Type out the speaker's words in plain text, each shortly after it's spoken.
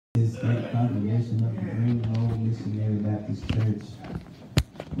congregation of the Green Road Missionary Baptist Church,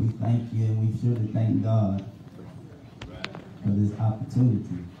 we thank you, and we surely thank God for this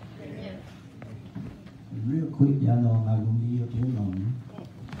opportunity. Real quick, y'all know I'm not going to be up here long.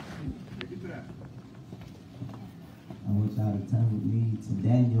 I want y'all to turn with me to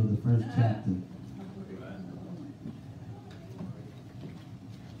Daniel, the 1st chapter.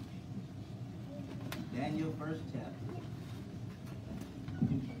 Daniel, 1st chapter.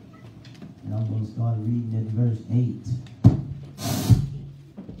 And I'm going to start reading at verse 8.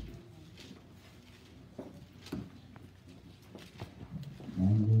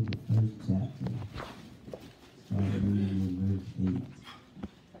 Daniel, the 1st chapter. Start reading at verse 8.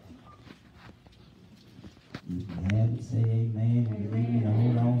 If you have it, say amen. If you read me to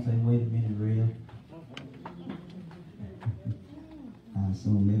hold on, say, wait a minute, real. I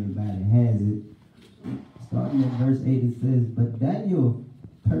assume everybody has it. Starting at verse 8, it says, But Daniel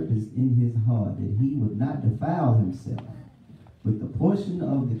purposed in his heart that he would not defile himself with the portion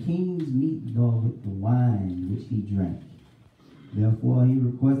of the king's meat, nor with the wine which he drank. Therefore he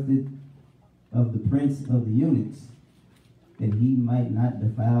requested of the prince of the eunuchs that he might not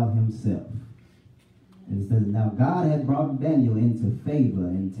defile himself. And it says, Now God had brought Daniel into favor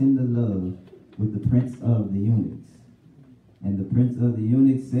and tender love with the prince of the eunuchs. And the prince of the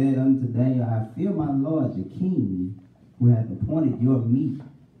eunuchs said unto Daniel, I fear my lord the king, who hath appointed your meat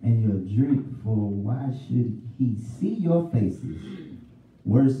and your drink, for why should he see your faces,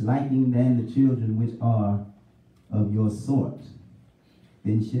 worse liking than the children which are of your sort?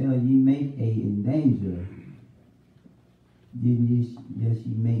 Then shall ye make in danger, shall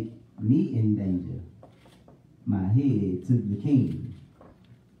ye make me in danger, my head to the king.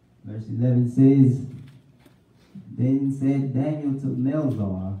 Verse 11 says, Then said Daniel to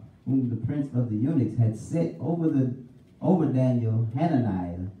Melzar, whom the prince of the eunuchs had set over Daniel,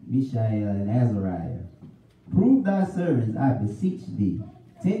 Hananiah, Mishael, and Azariah, Prove thy servants, I beseech thee,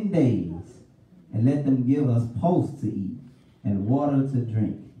 10 days, and let them give us pulse to eat, and water to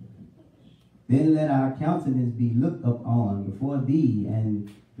drink. Then let our countenance be looked upon before thee, and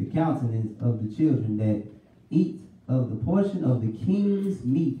the countenance of the children that eat of the portion of the king's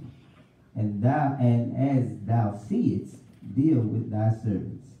meat, and as thou seest, deal with thy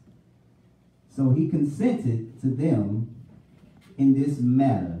servants. So he consented to them in this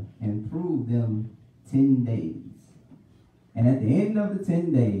matter, and proved them 10 days. And at the end of the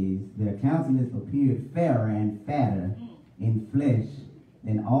 10 days, their countenance appeared fairer and fatter in flesh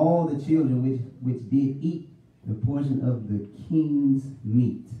than all the children which did eat the portion of the king's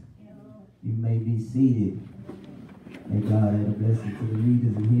meat. You may be seated. May God add a blessing to the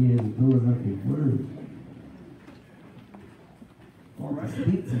readers and hearers and doers of his word. Before I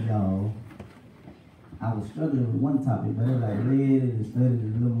speak to y'all, I was struggling with one topic, but as I read it and studied it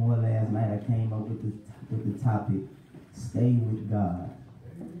a little more last night, I came up with the topic, stay with God.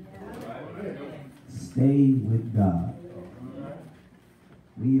 Stay with God.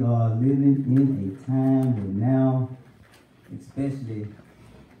 We are living in a time where now, especially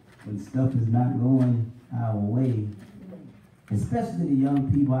when stuff is not going our way, especially the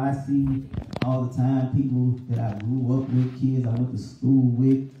young people I see all the time, people that I grew up with, kids I went to school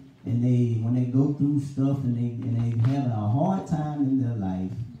with, and when they go through stuff and they having a hard time in their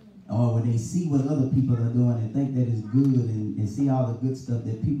life, or when they see what other people are doing and think that is good and see all the good stuff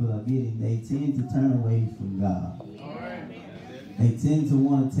that people are getting, they tend to turn away from God. They tend to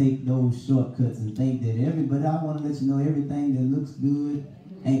want to take those shortcuts and think that but I want to let you know, everything that looks good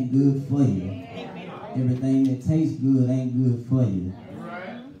ain't good for you. Everything that tastes good ain't good for you.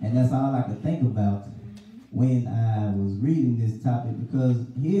 And that's all I could think about when I was reading this topic, because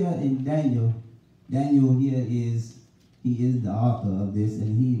here in Daniel here is the author of this,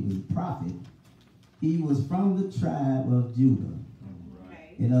 and he was a prophet. He was from the tribe of Judah.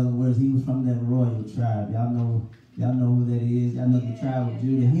 In other words, he was from that royal tribe. Y'all know who that is. Y'all know the tribe of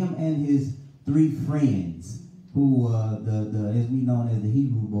Judah. Him and his 3 friends, who as we know as the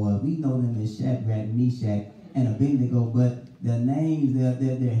Hebrew boys. We know them as Chardrick, Meshach, and Abednego, but their names, their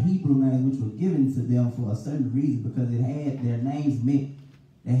Hebrew names, which were given to them for a certain reason, because their names meant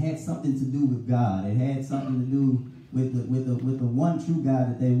they had something to do with God. It had something to do with the one true God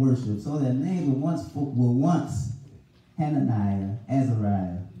that they worship. So their names were once Hananiah,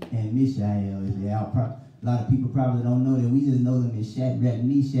 Azariah, and Mishael. A lot of people probably don't know that. We just know them as Chardrick,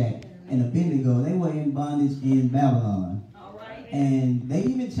 Meshach, and Abednego. They were in bondage in Babylon. And they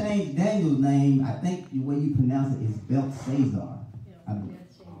even changed Daniel's name. I think the way you pronounce it is Belshazzar.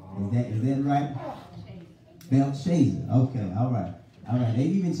 Is that right? Belshazzar. Okay, all right. All right, they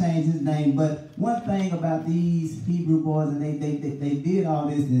even changed his name. But one thing about these Hebrew boys, and they did all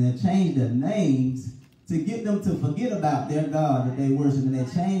this, and they changed their names to get them to forget about their God that they worship, and they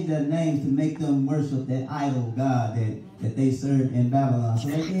changed their names to make them worship that idol God that they served in Babylon. So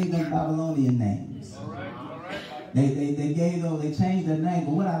they gave them Babylonian names. All right. They changed their name.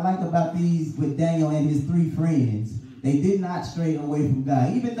 But what I like about these with Daniel and his 3 friends, they did not stray away from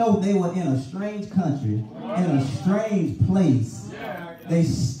God. Even though they were in a strange country, in a strange place, they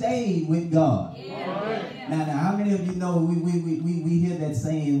stayed with God. Now, how many of you know we hear that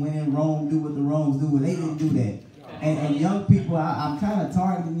saying, when in Rome, do what the Romans do? Well, they didn't do that. And young people, I'm kind of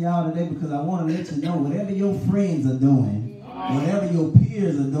targeting y'all today because I want to let you know whatever your friends are doing, whatever your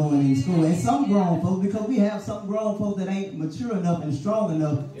peers are doing in school, and some grown folks, because we have some grown folks that ain't mature enough and strong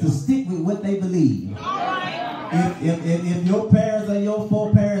enough to stick with what they believe. If your parents or your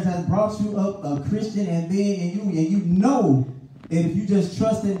foreparents has brought you up a Christian and you know that if you just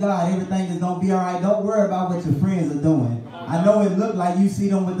trust in God, everything is going to be all right. Don't worry about what your friends are doing. I know it looked like you see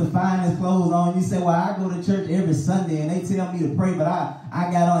them with the finest clothes on. You say, well, I go to church every Sunday and they tell me to pray, but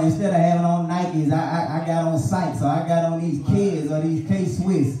I got on, instead of having on Nikes, I got on Sykes, or I got on these Kids or these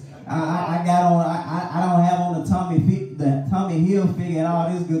K-Swiss. I don't have on the Tommy Hilfiger and all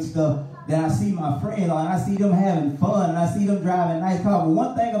this good stuff that I see my friends on. I see them having fun and I see them driving nice cars. But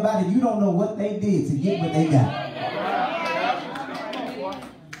one thing about it, you don't know what they did to get what they got.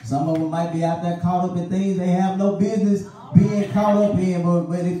 Some of them might be out there caught up in things they have no business being caught up in.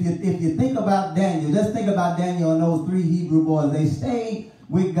 But if you think about Daniel, just think about Daniel and those 3 Hebrew boys. They stayed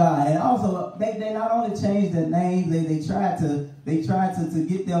with God, and also they not only changed their names, they tried to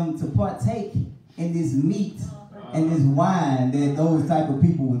get them to partake in this meat and this wine that those type of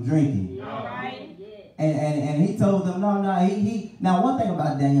people were drinking. And he told them, no. Now, one thing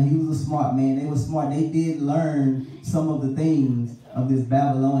about Daniel, he was a smart man. They were smart. They did learn some of the things of these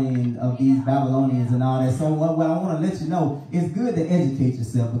Babylonians and all that. So what I want to let you know, it's good to educate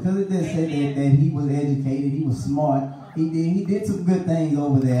yourself, because it did say that he was educated, he was smart, he did some good things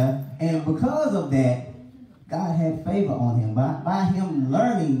over there, and because of that, God had favor on him. By him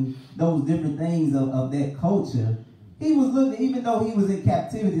learning those different things of that culture, he was looking, even though he was in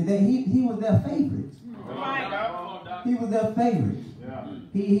captivity, that he was their favorite. He was their favorite.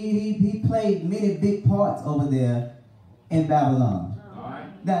 He played many big parts over there in Babylon.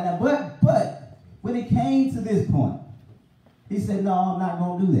 Now, but when it came to this point, he said, no, I'm not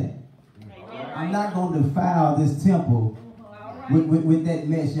going to do that. I'm not going to defile this temple with that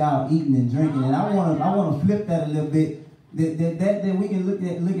mess y'all eating and drinking. And I want to flip that a little bit. That we can look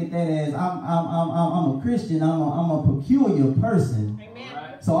at that as I'm a Christian. I'm a peculiar person.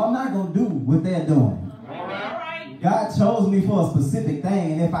 So I'm not going to do what they're doing. God chose me for a specific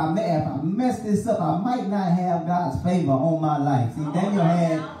thing, and if I mess this up, I might not have God's favor on my life. See, Daniel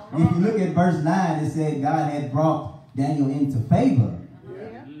had, if you look at verse 9, it said God had brought Daniel into favor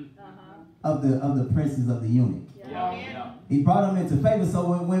of the princes of the eunuch. He brought him into favor. So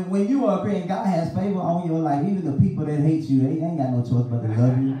when you are praying, God has favor on your life. Even the people that hate you, they ain't got no choice but to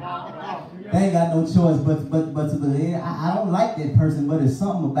love you. They ain't got no choice but to believe. I don't like that person, but it's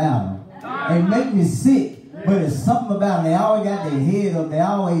something about them. They make me sick. But it's something about them. They always got their head up. They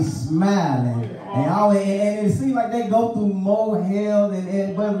always smiling. And it seems like they go through more hell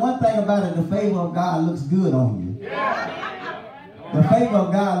than. But one thing about it, the favor of God looks good on you. The favor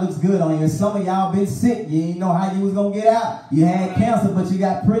of God looks good on you. Some of y'all been sick. You didn't know how you was going to get out. You had cancer, but you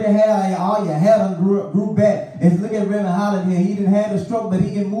got pretty hair. All your hair done grew back. And look at Reverend Holiday. He didn't have a stroke, but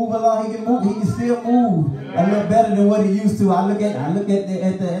he can move along. He can still move a little better than what he used to. I look at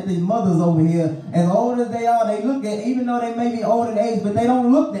the mothers over here. As old as they are, they look at, even though they may be old in age, but they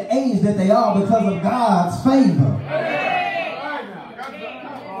don't look the age that they are because of God's favor.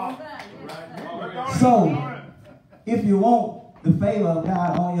 So, if you want the favor of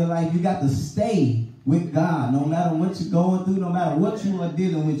God on your life, you got to stay with God. No matter what you're going through, no matter what you are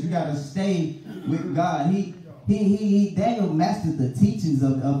dealing with, you got to stay with God. Daniel mastered the teachings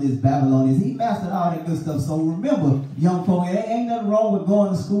of this Babylonians. He mastered all that good stuff. So remember, young folk, ain't nothing wrong with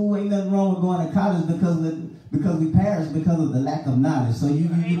going to school. Ain't nothing wrong with going to college because we perish because of the lack of knowledge. So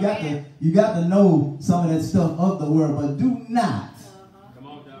you got to know some of that stuff of the world, but do not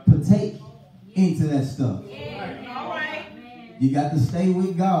partake into that stuff. You got to stay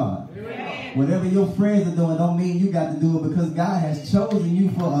with God. Whatever your friends are doing don't mean you got to do it, because God has chosen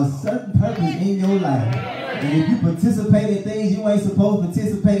you for a certain purpose in your life. And if you participate in things you ain't supposed to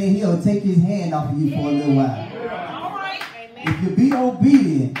participate in, he'll take his hand off of you for a little while. If you be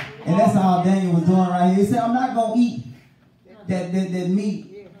obedient, and that's all Daniel was doing right here. He said, I'm not going to eat that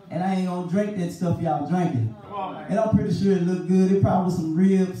meat, and I ain't going to drink that stuff y'all drinking. And I'm pretty sure it looked good. It probably was some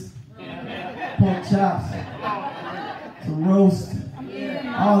ribs, pork chops, some roast,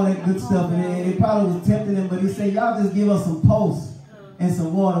 all that good stuff. And it probably was tempting him, but he said, y'all just give us some posts and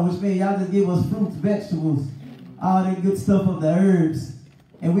some water, which means y'all just give us fruits, vegetables, all that good stuff of the herbs.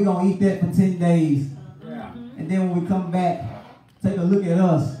 And we're going to eat that for 10 days. And then when we come back, take a look at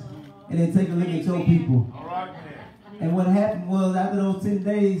us. And then take a look at your people. And what happened was, after those 10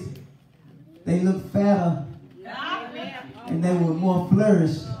 days, they looked fatter. And they were more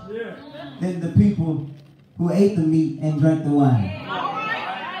flourished than the people who ate the meat and drank the wine.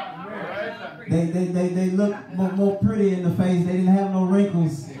 They looked more pretty in the face. They didn't have no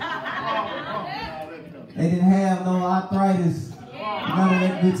wrinkles. They didn't have no arthritis. None of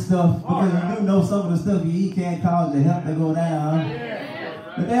that good stuff. Because you do know some of the stuff you eat can't cause your health to go down.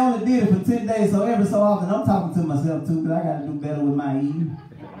 But they only did it for 10 days, so every so often I'm talking to myself too, because I got to do better with my eating.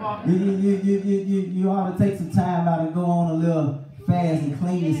 You ought to take some time out and go on a little fast and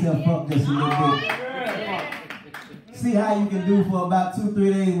clean yourself up just a little bit. See how you can do for about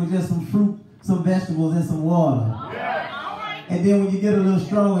 2-3 days with just some fruit, some vegetables, and some water. And then when you get a little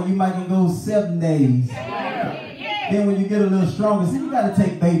stronger, you might can go 7 days. Then when you get a little stronger, see, you got to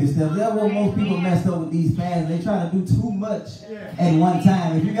take baby steps. That's what most people messed up with these fasts. They try to do too much at one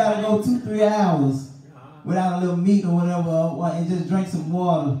time. If you got to go 2-3 hours without a little meat or whatever, and just drink some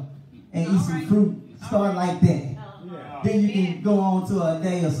water and eat some fruit, start like that. Then you can go on to a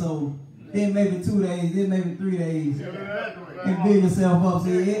day or so. Then maybe 2 days, then maybe 3 days. And build yourself up.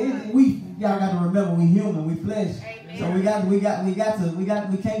 See, y'all got to remember, we human, we flesh. So we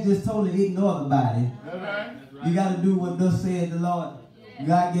can't just totally ignore the body. You got to do what thus said the Lord.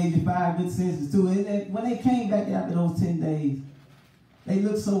 God gave you 5 good senses too. And when they came back after those 10 days, they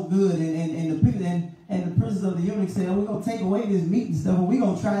looked so good. And the people and the princes of the eunuchs said, we're going to take away this meat and stuff, and we're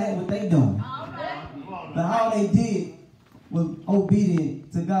going to try that what they doing. But all they did was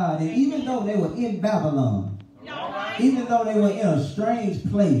obedient to God. And even though they were in Babylon, even though they were in a strange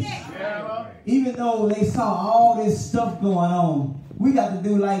place, even though they saw all this stuff going on, we got to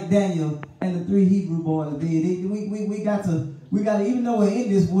do like Daniel and the 3 Hebrew boys did. We got to, even though we're in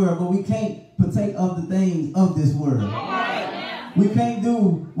this world, but we can't partake of the things of this world. We can't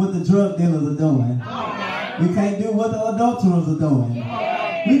do what the drug dealers are doing. We can't do what the adulterers are doing.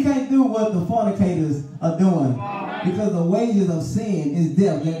 We can't do what the fornicators are doing. Because the wages of sin is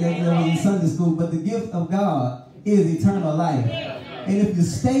death. That was in Sunday school. But the gift of God is eternal life. And if you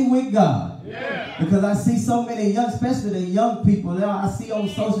stay with God, because I see so many young, especially the young people now, I see on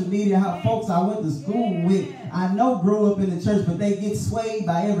social media how folks I went to school with, I know grew up in the church, but they get swayed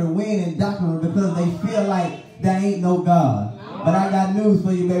by every wind and doctrine because they feel like there ain't no God. But I got news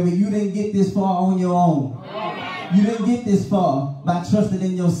for you, baby. You didn't get this far on your own. You didn't get this far by trusting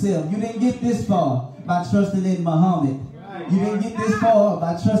in yourself. You didn't get this far by trusting in Muhammad. You didn't get this far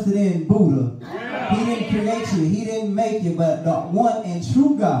by trusting in Buddha. He didn't create you. He didn't make you. But the one and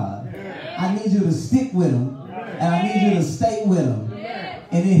true God, I need you to stick with him. And I need you to stay with him.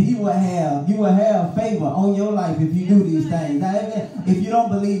 And then you will have favor on your life if you do these things. Now, if you don't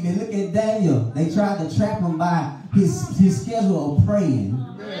believe me, look at Daniel. They tried to trap him by his schedule of praying.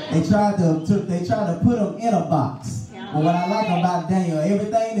 They tried to put him in a box. But what I like about Daniel,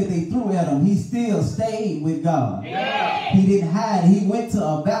 everything that they threw at him, he still stayed with God. He didn't hide. He went to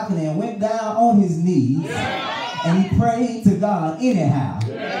a balcony and went down on his knees. And he prayed to God anyhow.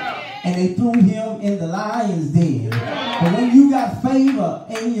 And they threw him in the lion's den. But when you got favor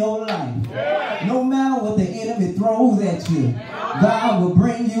in your life, no matter what the enemy throws at you, God will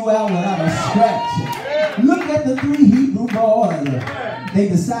bring you out without a scratch. Look at the 3 Hebrew boys. They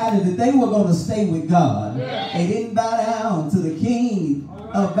decided that they were going to stay with God. They didn't bow down to the king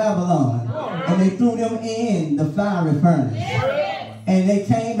of Babylon. And they threw them in the fiery furnace. And they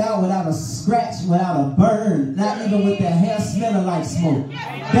came out without a scratch, without a burn, not even with their hair smelling like smoke.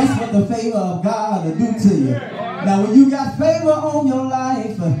 That's what the favor of God will do to you. Now, when you got favor on your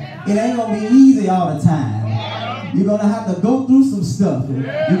life, it ain't going to be easy all the time. You're going to have to go through some stuff. You're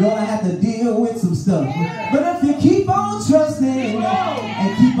going to have to deal with some stuff. But if you keep on trusting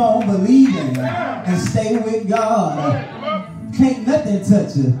and keep on believing and stay with God, can't nothing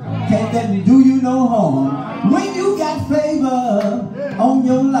touch you. Can't nothing do you no harm. When you got favor on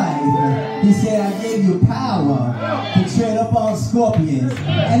your life, he said, I gave you power to tread upon scorpions.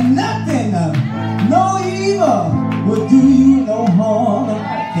 And nothing, no evil will do you no harm.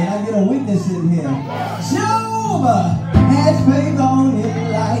 Can I get a witness in here? Job had favor on his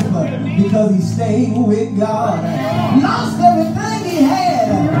life because he stayed with God. Lost everything he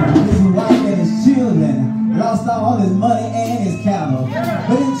had, his wife and his children. Lost all his money and his cattle.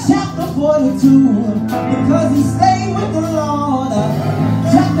 But in chapter 42, because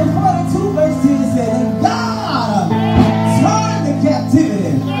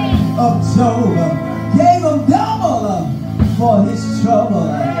Job gave him double for his trouble.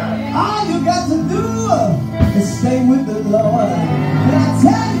 All you got to do is stay with the Lord. And I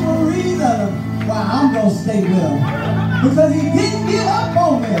tell you a reason why I'm going to stay with him. Because he didn't give up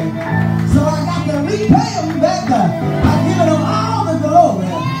on me. So I got to repay him back. I'm giving him all the glory.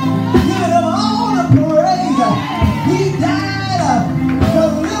 Giving him all the praise. He died for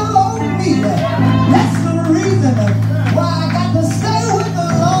little old me. That's the reason why I got to stay with the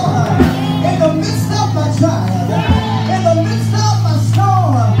Lord. In the midst of my trial, in the midst of my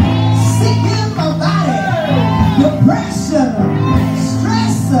storm, sick in my body, depression,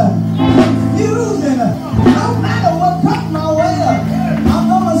 stress, confusion, no matter what comes my way, I'm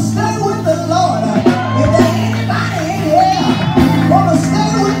going to stay with the Lord. If there's anybody in here want to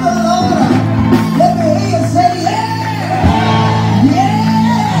stay with the Lord, let me hear you say, yeah,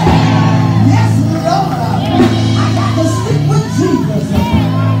 yeah, yes, Lord. I got to stick with Jesus.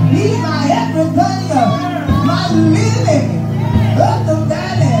 He's my everything, my lily of the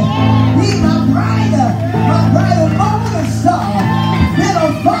valley. He's my bright morning star. Been a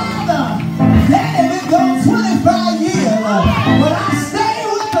father, daddy, been gone 25 years, but I stay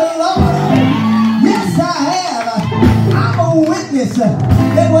with the Lord. Yes, I have. I'm a witness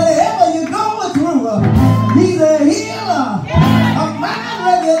that whatever you're going through, he's a healer, a mind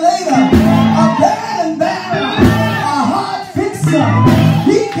regulator, a burden bearer, a heart fixer.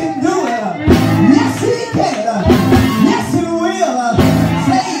 He can do it. Yes, he can. Yes, he will.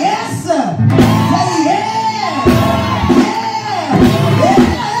 Say yes. Say yeah. Yeah.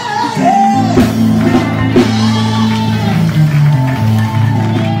 Yeah.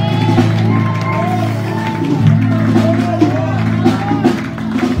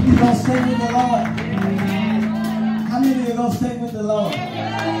 You gonna stay with the Lord? How many of you gonna stay with the Lord? I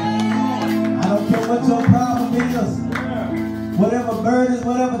don't care what your problem is. Whatever burdens,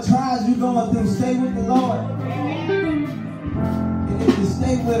 whatever trials you're going through, stay with the Lord. And if you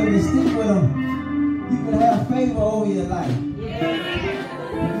stay with him and stick with him, you can have favor over your life.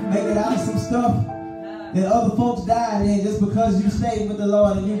 Make it out of some stuff that other folks died in just because you stayed with the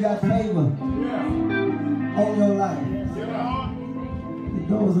Lord and you got favor on your life. The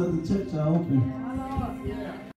doors of the church are open.